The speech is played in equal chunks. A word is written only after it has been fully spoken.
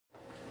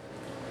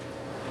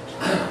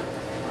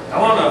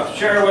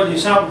share with you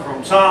something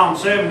from Psalm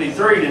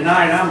 73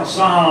 tonight. I'm a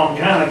psalm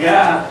kind of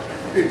guy.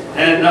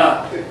 And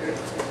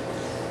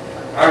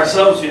our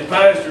associate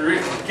pastor,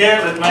 Rick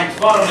Catlett, makes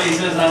fun of me. He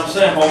says I'm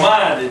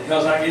simple-minded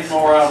because I get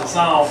more out of the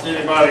Psalms than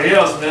anybody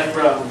else, and that's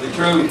probably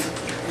true.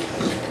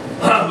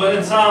 But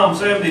in Psalm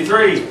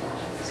 73,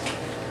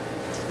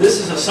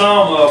 this is a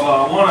psalm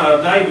of one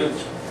of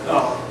David's,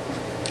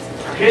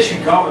 I guess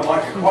you'd call him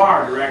like a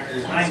choir director.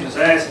 His name is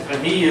Asaph,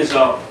 and he is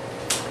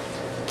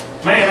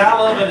man, I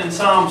love it in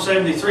Psalm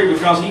 73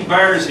 because he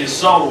bears his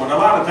soul. And a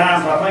lot of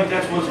times I think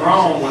that's what's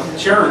wrong with the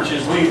church,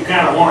 is we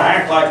kind of want to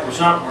act like we're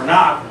something we're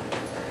not.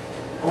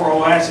 Poor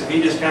old Asaph,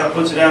 he just kind of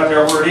puts it out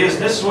there where it is.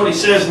 And this is what he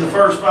says in the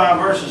first 5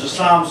 verses of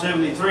Psalm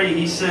 73.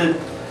 He said,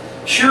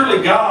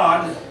 "Surely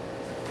God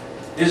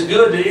is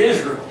good to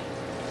Israel,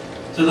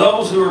 to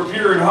those who are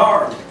pure at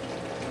heart.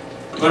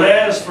 But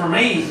as for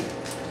me,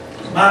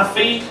 my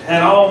feet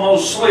had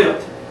almost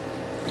slipped,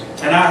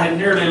 and I had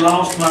nearly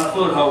lost my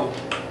foothold.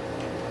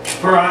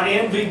 For I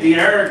envied the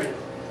arrogant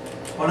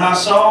when I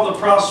saw the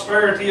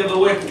prosperity of the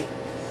wicked.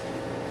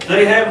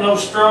 They have no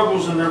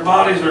struggles, and their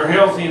bodies are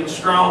healthy and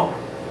strong.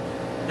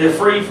 They're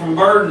free from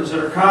burdens that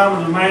are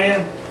common to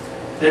man.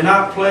 They're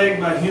not plagued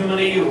by human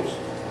ills.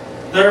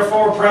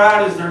 Therefore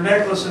pride is their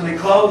necklace, and they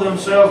clothe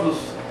themselves with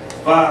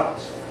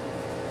violence."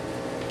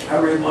 I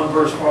read one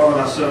verse farther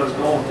than I said I was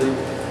going to.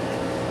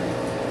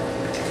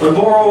 But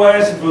poor old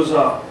Asaph was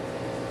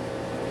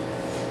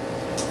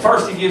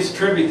first he gives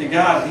tribute to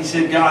God. He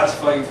said God's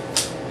faithful.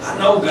 I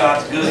know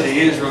God's good to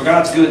Israel.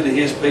 God's good to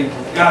His people.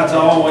 God's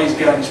always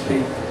got His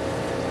people.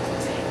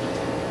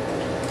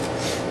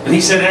 But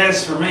he said,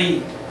 as for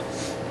me,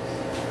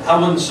 I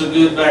wasn't so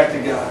good back to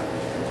God.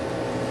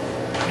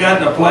 I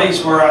got in a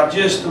place where I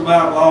just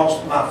about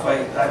lost my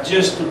faith. I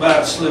just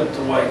about slipped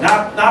away.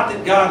 Not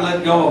that God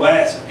let go of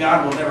Asaph.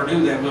 God will never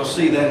do that. We'll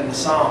see that in the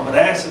Psalm. But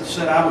Asaph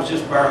said, I was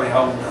just barely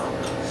holding on.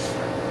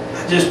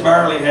 I just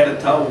barely had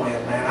a toe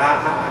in, man.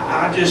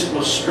 I just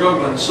was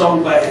struggling so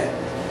bad.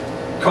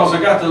 Because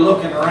I got to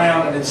looking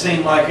around and it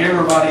seemed like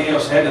everybody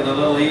else had it a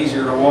little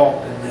easier to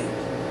walk than me.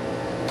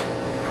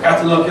 I got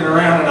to looking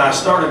around and I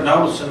started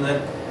noticing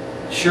that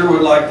I sure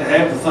would like to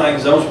have the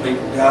things those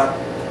people got.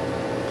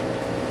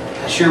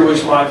 I sure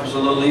wish life was a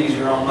little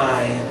easier on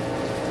my end.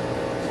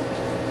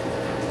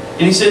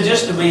 And he said,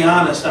 just to be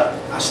honest,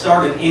 I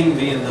started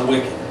envying the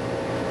wicked.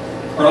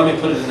 Or let me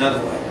put it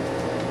another way.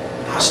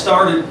 I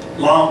started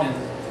longing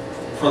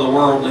for the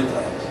worldly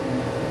things.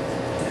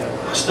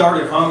 I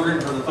started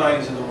hungering for the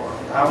things of the world.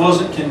 I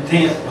wasn't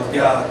content with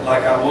God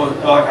like I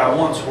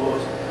once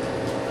was.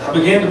 I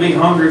began to be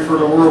hungry for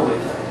the worldly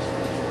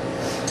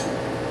things.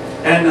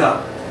 And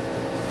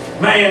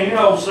man, you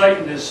know,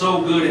 Satan is so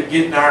good at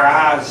getting our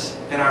eyes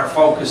and our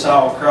focus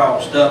all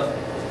crossed up.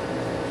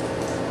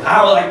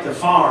 I like to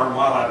farm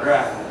while I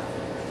drive.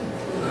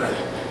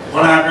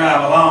 When I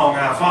drive along,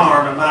 I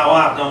farm, and my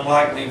wife don't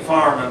like me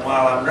farming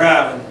while I'm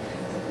driving.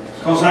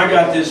 Because I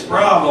got this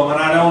problem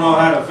and I don't know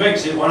how to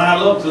fix it. When I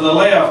look to the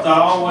left, I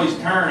always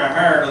turn a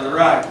hair to the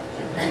right.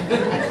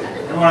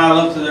 And when I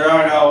look to the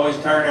right, I always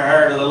turn a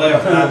hair to the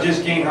left. And I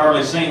just can't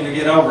hardly seem to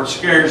get over it. It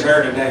scares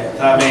her to death.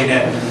 I mean,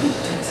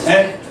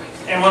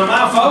 and when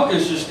my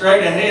focus is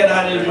straight ahead,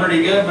 I do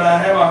pretty good, but I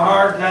have a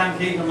hard time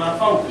keeping my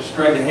focus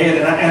straight ahead.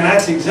 And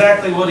that's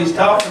exactly what he's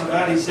talking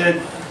about. He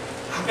said,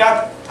 I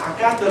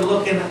got to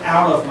looking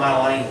out of my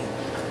lane.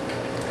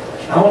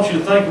 I want you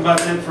to think about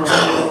that for a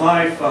minute in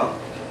life.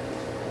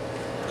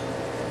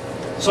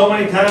 So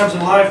many times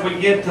in life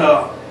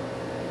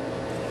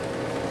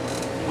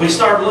we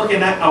start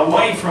looking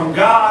away from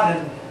God,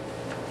 and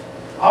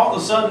all of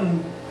a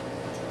sudden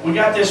we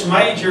got this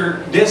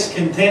major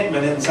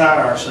discontentment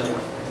inside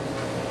ourselves.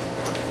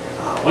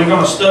 We're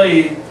going to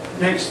study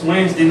next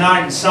Wednesday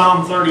night in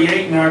Psalm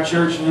 38 in our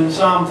church, and in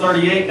Psalm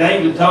 38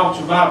 David talks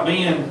about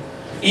being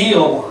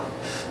ill.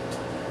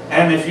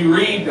 And if you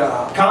read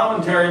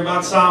commentary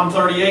about Psalm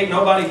 38,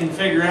 nobody can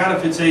figure out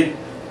if it's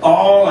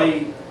all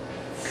a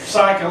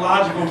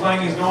psychological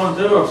thing he's going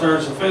through, or if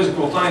there's a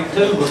physical thing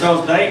too,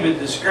 because David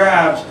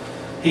describes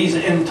he's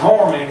in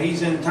torment,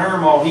 he's in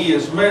turmoil, he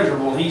is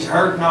miserable, he's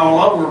hurting all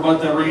over. But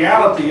the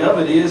reality of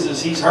it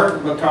is he's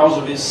hurting because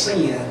of his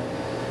sin.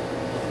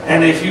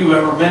 And if you've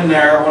ever been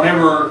there, when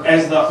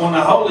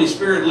the Holy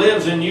Spirit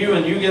lives in you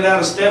and you get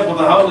out of step with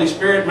the Holy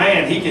Spirit,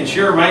 man, He can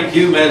sure make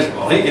you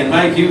miserable. He can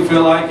make you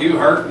feel like you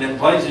hurting in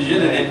places you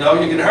didn't know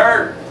you could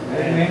hurt.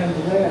 Amen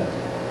to that.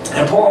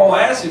 And poor old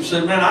Asaph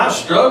said, man, I was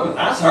struggling,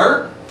 I was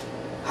hurting.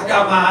 I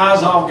got my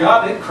eyes off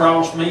God. It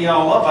crossed me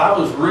all up. I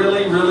was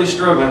really, really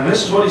struggling. And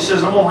this is what he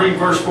says. I'm going to read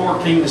verse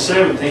 14 to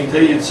 17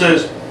 to you. It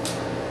says,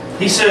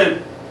 he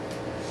said,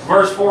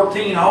 verse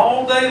 14,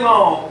 all day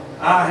long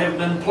I have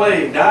been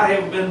plagued. I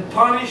have been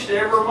punished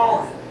every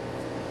morning.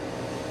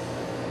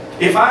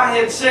 If I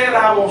had said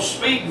I will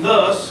speak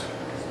thus,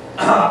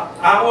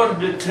 I would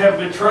have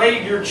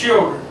betrayed your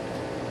children.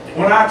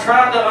 When I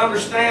tried to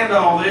understand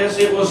all this,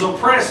 it was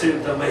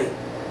oppressive to me,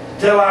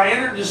 till I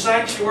entered the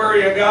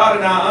sanctuary of God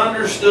and I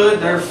understood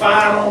their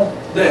final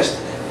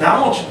destiny. Now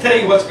I want you to tell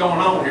you what's going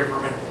on here for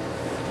a minute.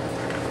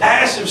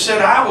 Asaph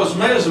said, I was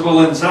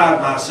miserable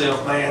inside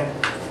myself, man.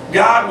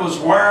 God was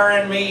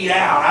wearing me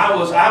out. I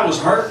was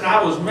hurting.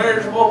 I was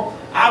miserable.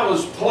 I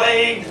was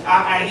plagued.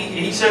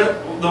 He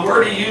said the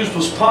word he used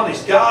was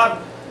punished. God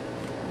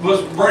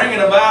was bringing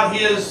about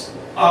his,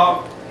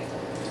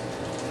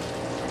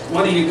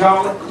 what do you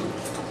call it?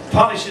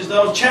 Punishes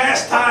those,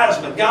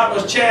 chastisement. God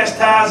was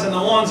chastising the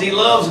ones he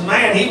loves, and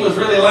man, he was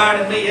really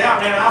lining me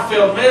out. Man, I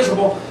felt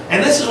miserable.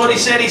 And this is what he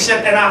said. He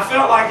said, and I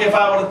felt like if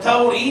I would have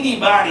told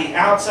anybody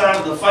outside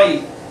of the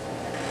faith,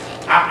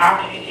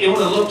 it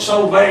would have looked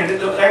so bad.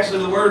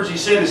 Actually, the words he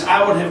said is,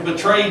 I would have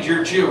betrayed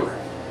your children.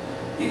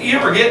 You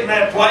ever get in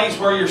that place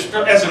where you're,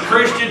 as a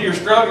Christian, you're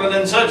struggling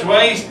in such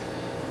ways,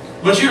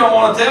 but you don't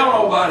want to tell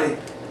nobody?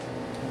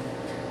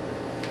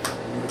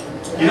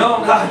 You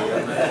know,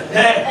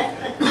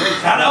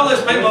 I know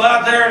there's people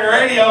out there in the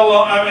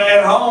radio,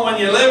 at home in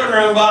your living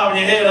room bobbing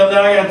your head up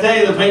there. I got to tell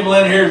you, the people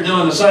in here is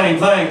doing the same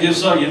thing,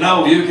 just so you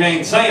know. You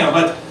can't see them.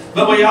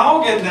 But we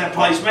all get in that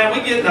place, man.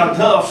 We get in a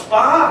tough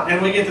spot,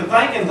 and we get to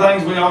thinking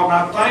things we ought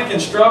not think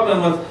and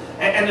struggling with.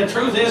 And the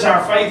truth is,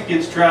 our faith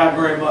gets tried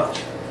very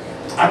much.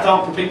 I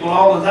talk to people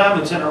all the time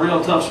that's in a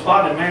real tough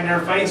spot, and man, their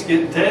faith's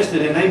getting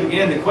tested, and they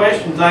begin to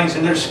question things,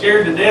 and they're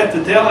scared to death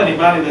to tell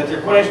anybody that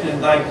they're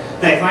questioning things.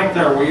 They think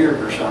they're weird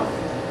or something.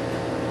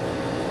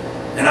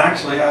 And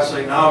actually, I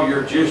say, no,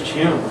 you're just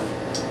human.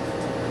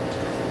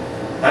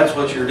 That's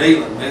what you're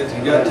dealing with.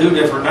 You've got two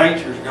different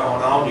natures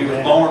going on. You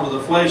was born with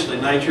a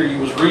fleshly nature. You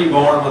was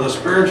reborn with a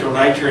spiritual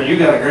nature, and you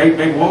got a great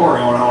big war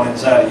going on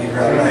inside of you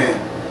right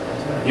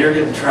now. You're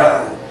getting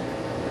tried.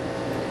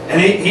 And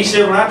he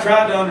said, when I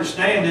tried to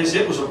understand this,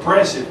 it was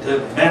oppressive to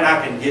me. Man,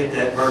 I can get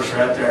that verse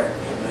right there.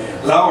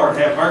 Amen. Lord,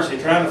 have mercy.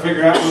 Trying to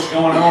figure out what's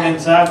going on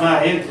inside my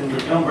head can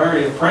become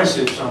very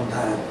oppressive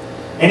sometimes.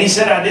 And he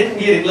said, I didn't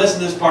get it.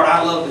 Listen to this part.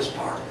 I love this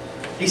part.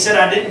 He said,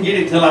 I didn't get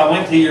it till I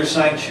went to your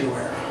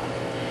sanctuary.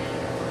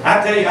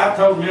 I tell you, I've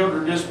told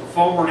Mildred this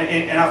before,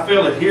 and I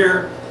feel it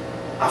here.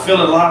 I feel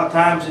it a lot of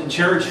times in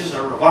churches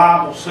or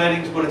revival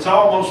settings, but it's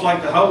almost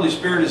like the Holy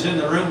Spirit is in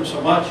the room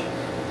so much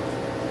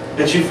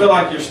that you feel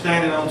like you're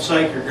standing on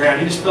sacred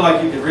ground. You just feel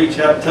like you could reach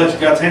out and touch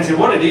God's hand. And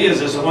what it is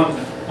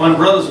when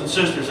brothers and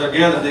sisters are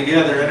gathered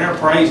together and they're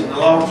praising the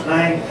Lord's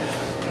name.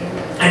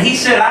 And he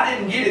said, I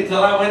didn't get it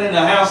till I went into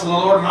the house of the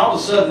Lord, and all of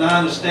a sudden I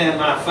understand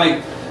my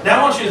faith. Now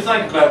I want you to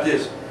think about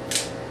this.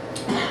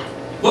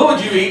 What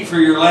would you eat for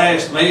your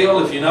last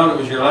meal if you know it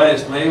was your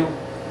last meal?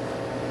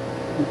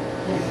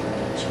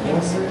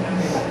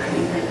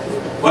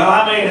 Well,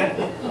 I mean,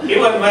 it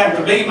wouldn't have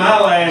to be my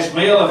last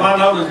meal. If I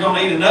know there's going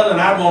to eat another,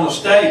 and I'd want a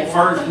steak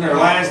first and or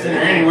last and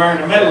or anywhere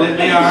in the middle, it'd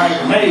be all right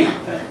for me.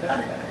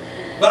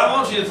 But I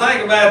want you to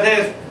think about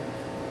this.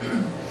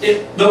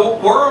 The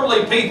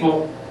worldly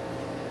people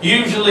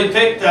usually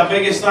pick the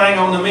biggest thing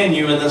on the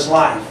menu in this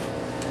life.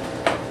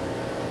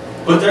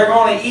 But they're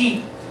going to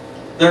eat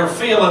their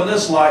fill in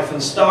this life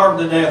and starve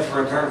to death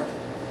for eternity.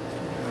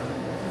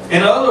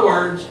 In other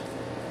words,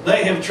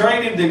 they have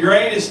traded the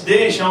greatest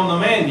dish on the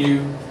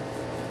menu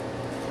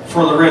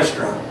for the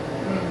restaurant.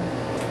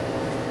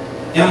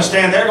 You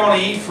understand? They're going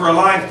to eat for a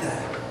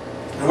lifetime,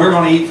 and we're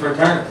going to eat for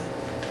eternity.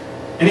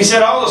 And he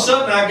said, all of a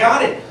sudden I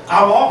got it.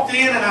 I walked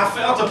in and I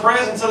felt the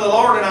presence of the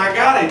Lord, and I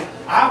got it.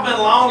 I've been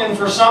longing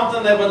for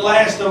something that would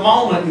last a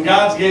moment, and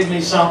God's gave me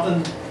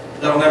something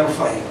that'll never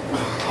fade.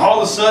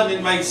 All of a sudden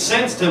it made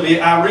sense to me.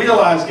 I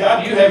realized,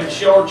 God, you haven't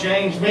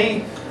shortchanged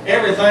me.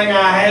 Everything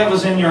I have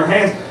is in your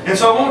hands. And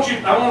so I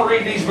want to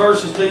read these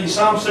verses to you.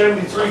 Psalm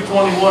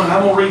 73:21, and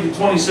I'm going to read the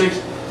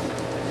 26.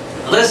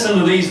 Listen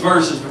to these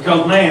verses,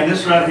 because man,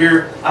 this right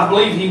here, I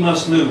believe he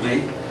must know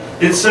me.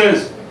 It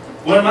says,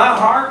 when my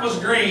heart was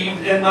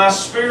grieved and my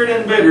spirit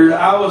embittered,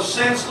 I was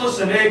senseless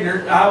and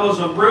ignorant. I was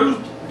a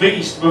brute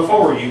beast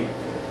before you.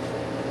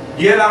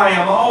 Yet I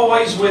am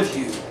always with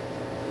you.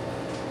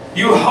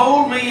 You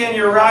hold me in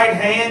your right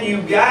hand.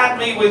 You guide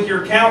me with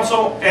your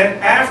counsel. And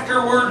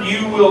afterward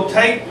you will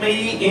take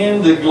me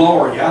in the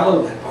glory. I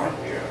love that part.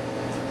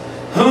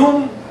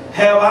 Whom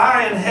have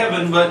I in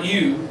heaven but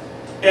you?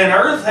 And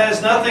earth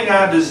has nothing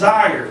I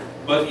desire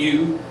but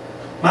you.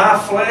 My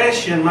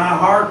flesh and my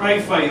heart may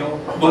fail,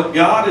 but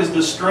God is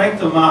the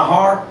strength of my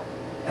heart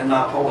and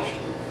my portion.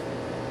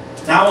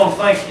 Now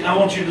I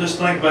want you to just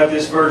think about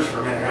this verse for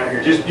a minute right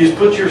here. Just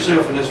put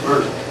yourself in this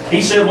verse.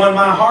 He said, when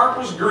my heart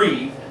was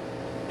grieved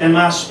and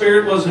my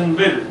spirit was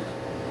embittered,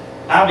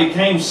 I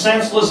became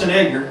senseless and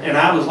ignorant, and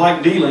I was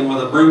like dealing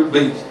with a brute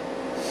beast.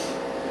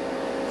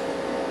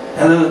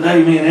 Now, the other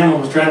day, me and Emma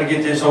was trying to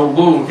get this old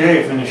bull and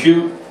calf in the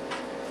chute.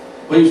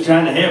 We was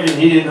trying to help him.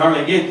 He didn't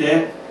hardly get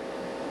that.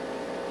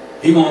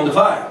 He wanted to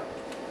fight.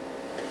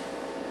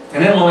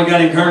 And then when we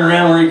got him turned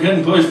around where he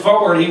couldn't push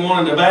forward, he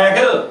wanted to back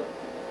up.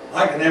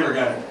 Like I never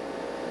got him.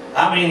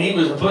 I mean, he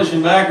was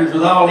pushing backwards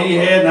with all he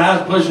had, and I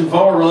was pushing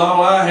forward with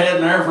all I had,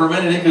 and there for a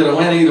minute he could have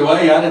went either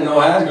way. I didn't know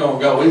how it was going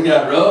to go. He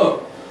got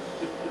rough.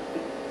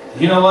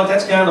 You know what?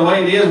 That's kind of the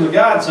way it is with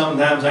God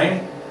sometimes,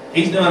 ain't it?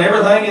 He's doing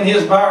everything in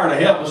His power to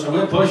help us, and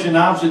we're pushing the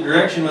opposite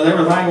direction with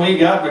everything we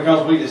got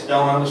because we just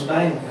don't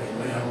understand.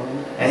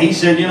 And he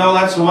said, you know,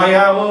 that's the way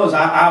I was.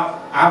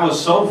 I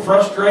was so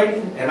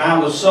frustrated, and I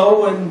was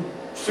so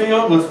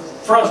filled with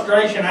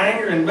frustration,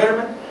 anger, and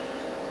bitterment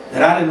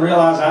that I didn't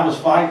realize I was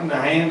fighting the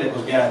hand that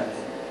was guiding me.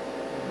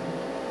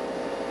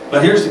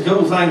 But here's the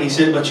cool thing. He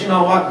said, but you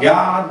know what?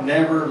 God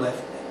never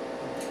left me.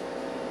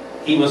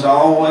 He was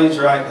always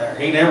right there.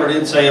 He never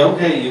did say,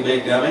 okay, you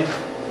big dummy,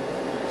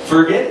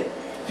 forget it.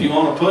 If you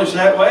want to push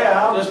that way,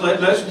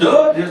 let's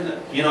do it.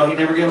 You know, he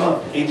never gave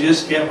up. He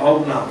just kept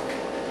holding on.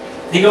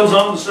 He goes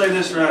on to say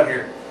this right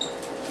here.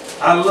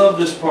 I love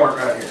this part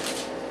right here.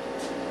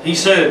 He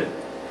said,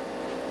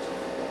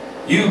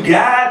 you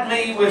guide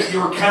me with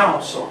your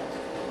counsel,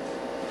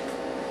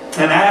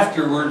 and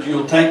afterwards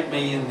you'll take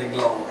me into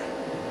glory.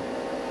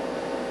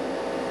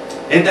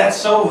 And that's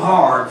so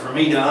hard for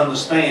me to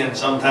understand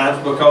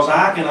sometimes, because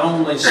I can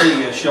only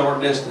see a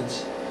short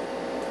distance,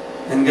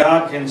 and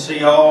God can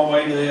see all the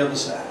way to the other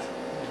side.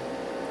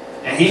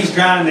 And He's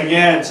trying to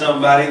guide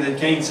somebody that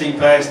can't see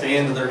past the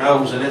end of their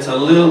nose, and it's a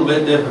little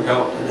bit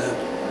difficult to do.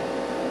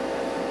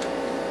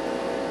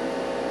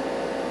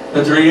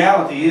 But the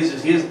reality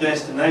is His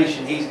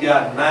destination He's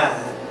got in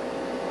mind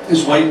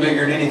is way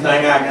bigger than anything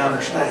I can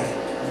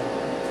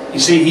understand. You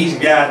see, He's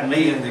guiding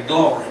me into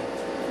glory.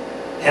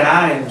 And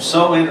I am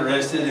so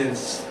interested in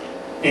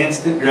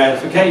instant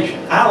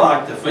gratification. I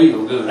like to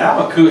feel good.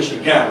 I'm a cushy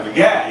kind of a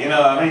guy, you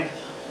know what I mean?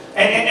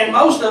 And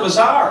most of us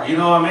are, you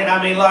know what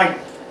I mean? Like,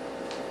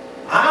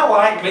 I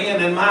like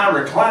being in my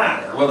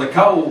recliner with a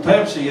cold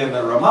Pepsi and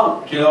the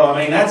remote, you know what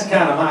I mean? That's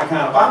kind of my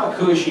kind of, I'm a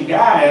cushy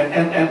guy.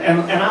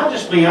 And I'll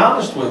just be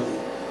honest with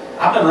you.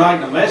 I've been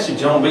writing a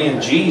message on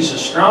being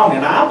Jesus strong,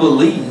 and I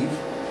believe,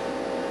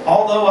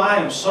 although I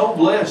am so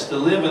blessed to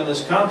live in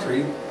this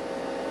country,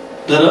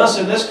 that us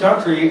in this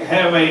country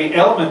have an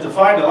element to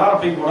fight a lot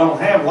of people don't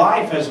have.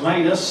 Life has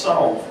made us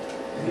soft.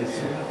 Yes,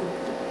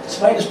 sir. It's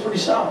made us pretty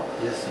soft.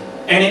 Yes, sir.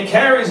 And it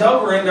carries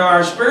over into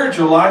our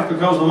spiritual life,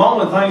 because the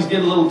moment things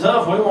get a little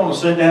tough, we want to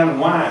sit down and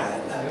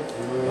whine.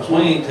 Because we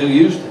ain't too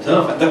used to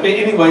tough. But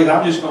anyways,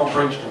 I'm just going to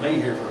preach to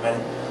me here for a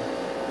minute.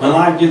 When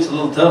life gets a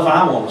little tough,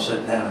 I want to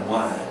sit down and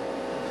whine.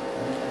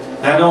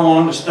 I don't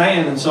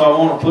understand, and so I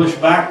want to push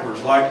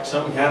backwards like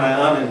some kind of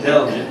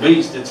unintelligent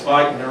beast that's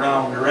fighting the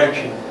wrong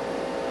direction.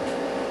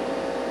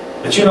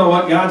 But you know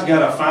what? God's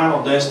got a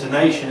final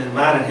destination in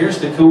mind. And here's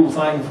the cool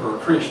thing for a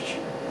Christian.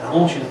 I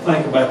want you to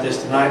think about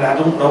this tonight. I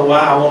don't know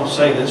why I want to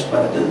say this,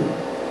 but I do.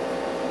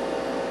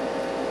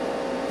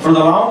 For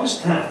the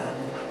longest time,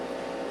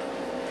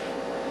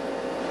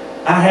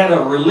 I had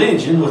a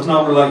religion with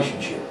no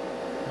relationship.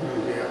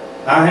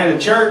 I had a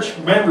church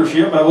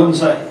membership I wouldn't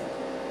say.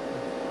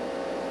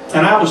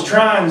 And I was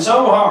trying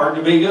so hard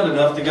to be good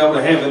enough to go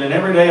to heaven, and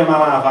every day of my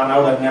life I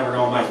know I'm never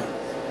going to make it.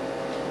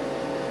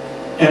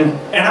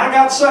 And I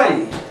got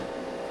saved.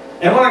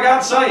 And when I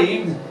got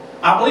saved,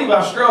 I believe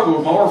I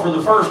struggled more for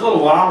the first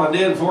little while than I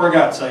did before I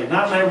got saved.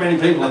 Not very many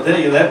people will tell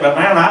you that, but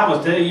man, I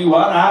was telling you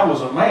what, I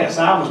was a mess.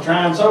 I was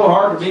trying so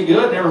hard to be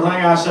good, and everything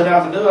I set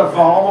out to do, I'd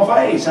fall on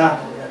my face. I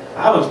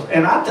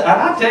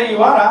tell you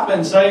what, I've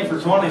been saved for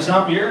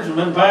 20-something years, and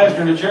been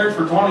pastoring the church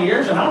for 20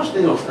 years, and I'm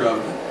still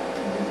struggling.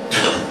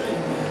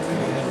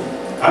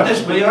 I'll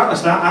just be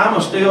honest,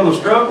 I'm still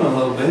struggling a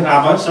little bit.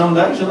 I bet some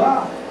days a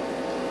lot.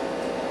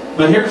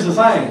 But here's the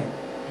thing.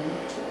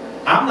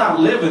 I'm not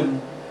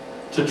living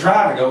to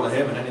try to go to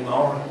heaven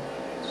anymore.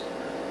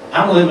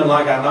 I'm living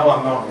like I know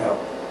I'm going to go.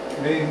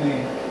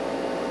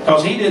 Amen.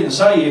 Because He didn't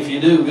say, if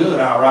you do good,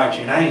 I'll write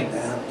your name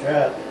down.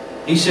 Right.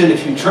 He said,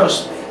 if you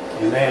trust me.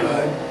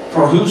 Amen.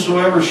 For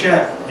whosoever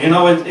shall. You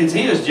know, it's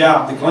His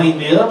job to clean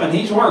me up, and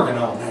He's working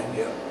on that.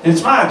 Yep.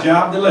 It's my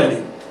job to let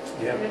Him.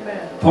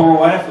 Yep.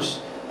 Poor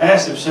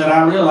Asaph said,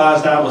 I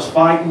realized I was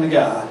fighting the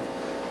God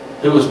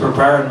who was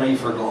preparing me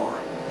for glory.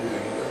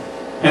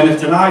 And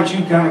if tonight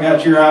you kind of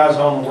got your eyes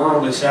on the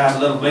worldly side a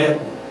little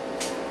bit,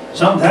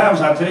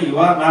 sometimes I tell you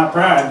what, my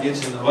pride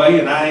gets in the way,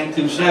 and I ain't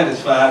too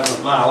satisfied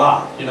with my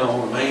lot. You know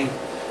what I mean?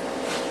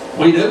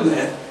 We do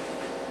that.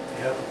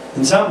 Yep.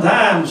 And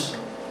sometimes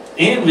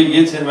envy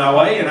gets in my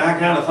way, and I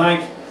kind of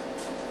think,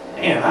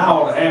 man, I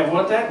ought to have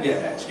what that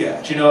guy's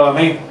got. You know what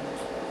I mean?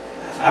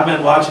 I've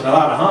been watching a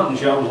lot of hunting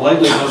shows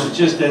lately because it's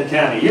just that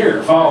kind of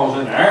year. Falls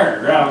in the air,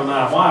 driving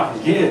my wife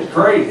and kids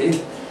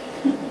crazy.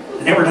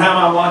 And every time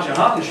I watch a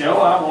hunting show,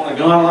 I want a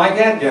gun like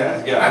that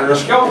guy's got, or a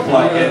scope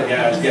like that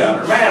guy's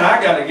got, or man,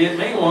 I got to get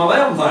me one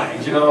of them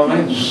things. You know what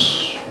I mean?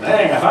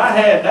 Dang, if I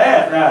had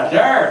that right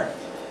there.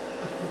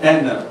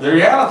 And the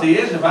reality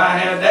is, if I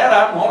had that,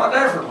 I'd want a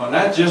different one.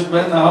 That's just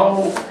been the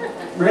whole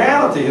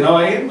reality. You know,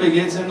 envy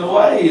gets in the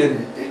way,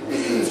 and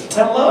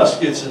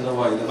lust gets in the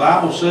way. The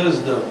Bible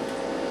says the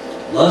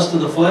lust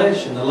of the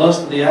flesh, and the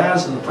lust of the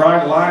eyes, and the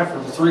pride of life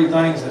are the three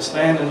things that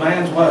stand in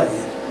man's way.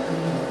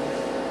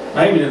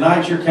 Maybe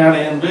tonight you're kind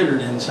of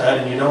embittered inside,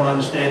 and you don't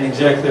understand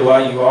exactly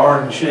why you are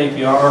in the shape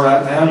you are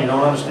right now, and you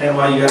don't understand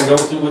why you got to go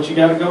through what you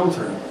got to go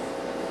through.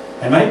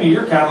 And maybe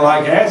you're kind of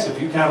like Asaph,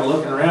 you're kind of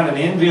looking around and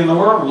envying the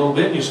world a little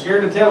bit, and you're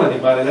scared to tell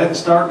anybody that and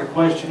starting to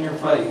question your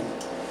faith.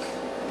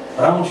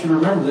 But I want you to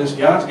remember this,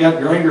 God's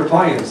got greater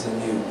plans than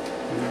you.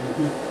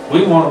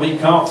 We want to be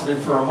comforted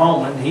for a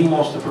moment. He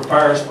wants to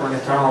prepare us for an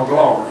eternal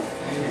glory.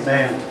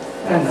 Amen.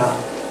 And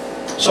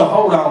so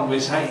hold on to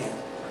His hand,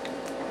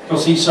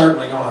 because He's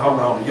certainly going to hold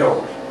on to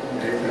yours.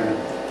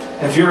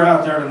 Amen. If you're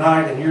out there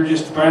tonight and you're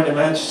just pretty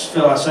much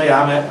feel I say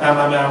I'm at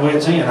my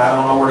wit's end, I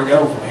don't know where to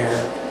go from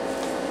here.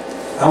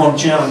 I want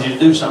to challenge you to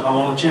do something. I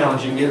want to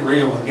challenge you to get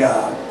real with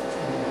God.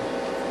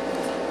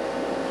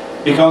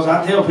 Because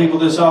I tell people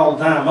this all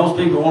the time. Most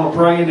people want to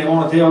pray and they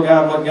want to tell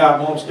God what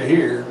God wants to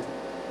hear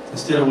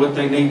instead of what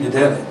they need to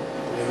tell Him.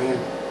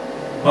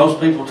 Amen. Most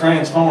people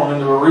transform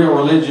into a real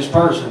religious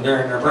person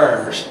during their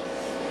prayers,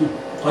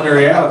 when the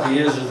reality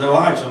is their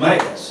life's a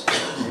mess.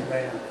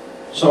 Amen.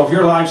 So if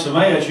your life's a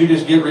mess, you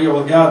just get real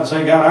with God and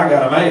say, God, I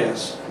got a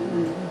mess,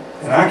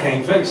 and I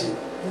can't fix it,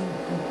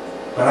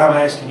 but I'm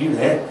asking you to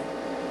help me.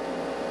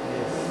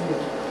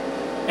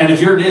 And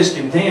if you're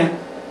discontent,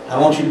 I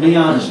want you to be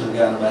honest with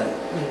God about it.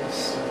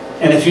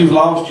 And if you've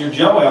lost your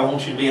joy, I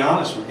want you to be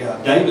honest with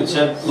God. David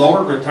said,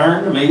 Lord,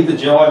 return to me the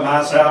joy of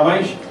my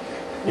salvation.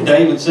 And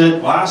David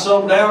said, why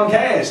so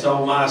downcast,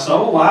 O my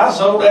soul? Why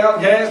so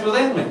downcast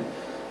within me?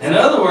 In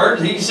other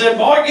words, he said,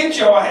 boy, get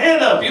your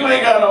head up. You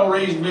ain't got no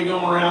reason to be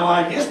going around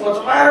like this. What's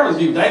the matter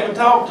with you? David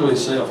talked to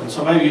himself. And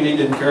so maybe you need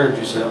to encourage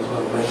yourself a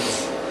little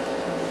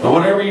bit. But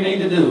whatever you need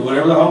to do,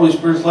 whatever the Holy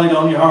Spirit's laid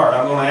on your heart,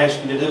 I'm going to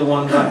ask you to do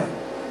one thing.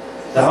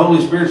 The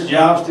Holy Spirit's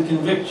job is to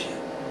convict you,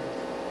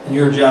 and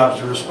your job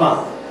is to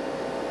respond.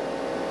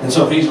 And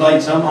so if He's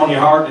laid something on your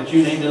heart that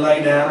you need to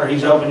lay down, or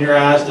He's opened your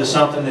eyes to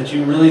something that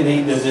you really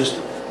need to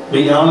just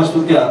be honest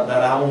with God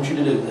about, I want you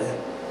to do that.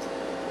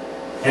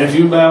 And if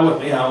you bow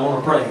with me, I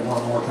want to pray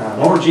one more time.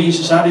 Lord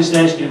Jesus, I just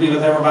ask you to be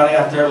with everybody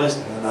out there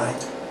listening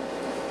tonight.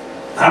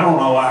 I don't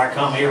know why I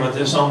come here with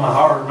this on my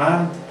heart or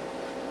mind.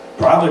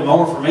 Probably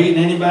more for me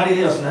than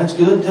anybody else, and that's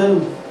good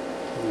too.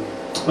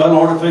 But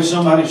Lord, if there's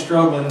somebody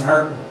struggling and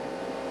hurting,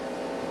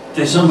 if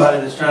there's somebody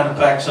that's trying to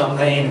pack something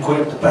they ain't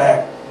equipped to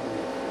pack,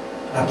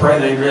 I pray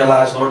they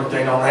realize, Lord, that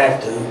they don't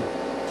have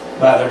to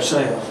by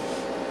themselves.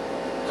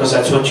 Because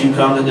that's what you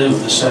come to do,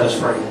 to set us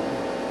free.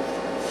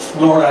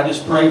 Lord, I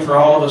just pray for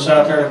all of us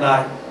out there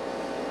tonight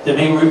that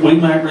we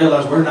might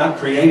realize we're not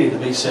created to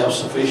be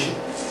self-sufficient.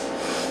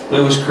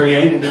 We was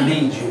created to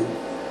need you.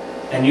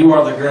 And you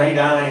are the great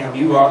I am.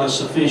 You are the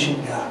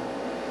sufficient God.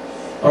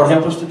 Lord,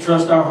 help us to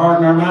trust our heart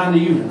and our mind to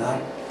you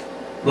tonight.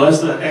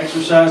 Bless the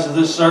exercise of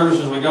this service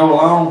as we go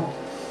along.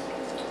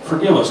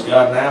 Forgive us,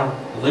 God, now.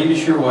 Lead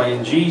us your way.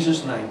 In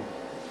Jesus' name,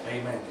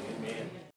 amen.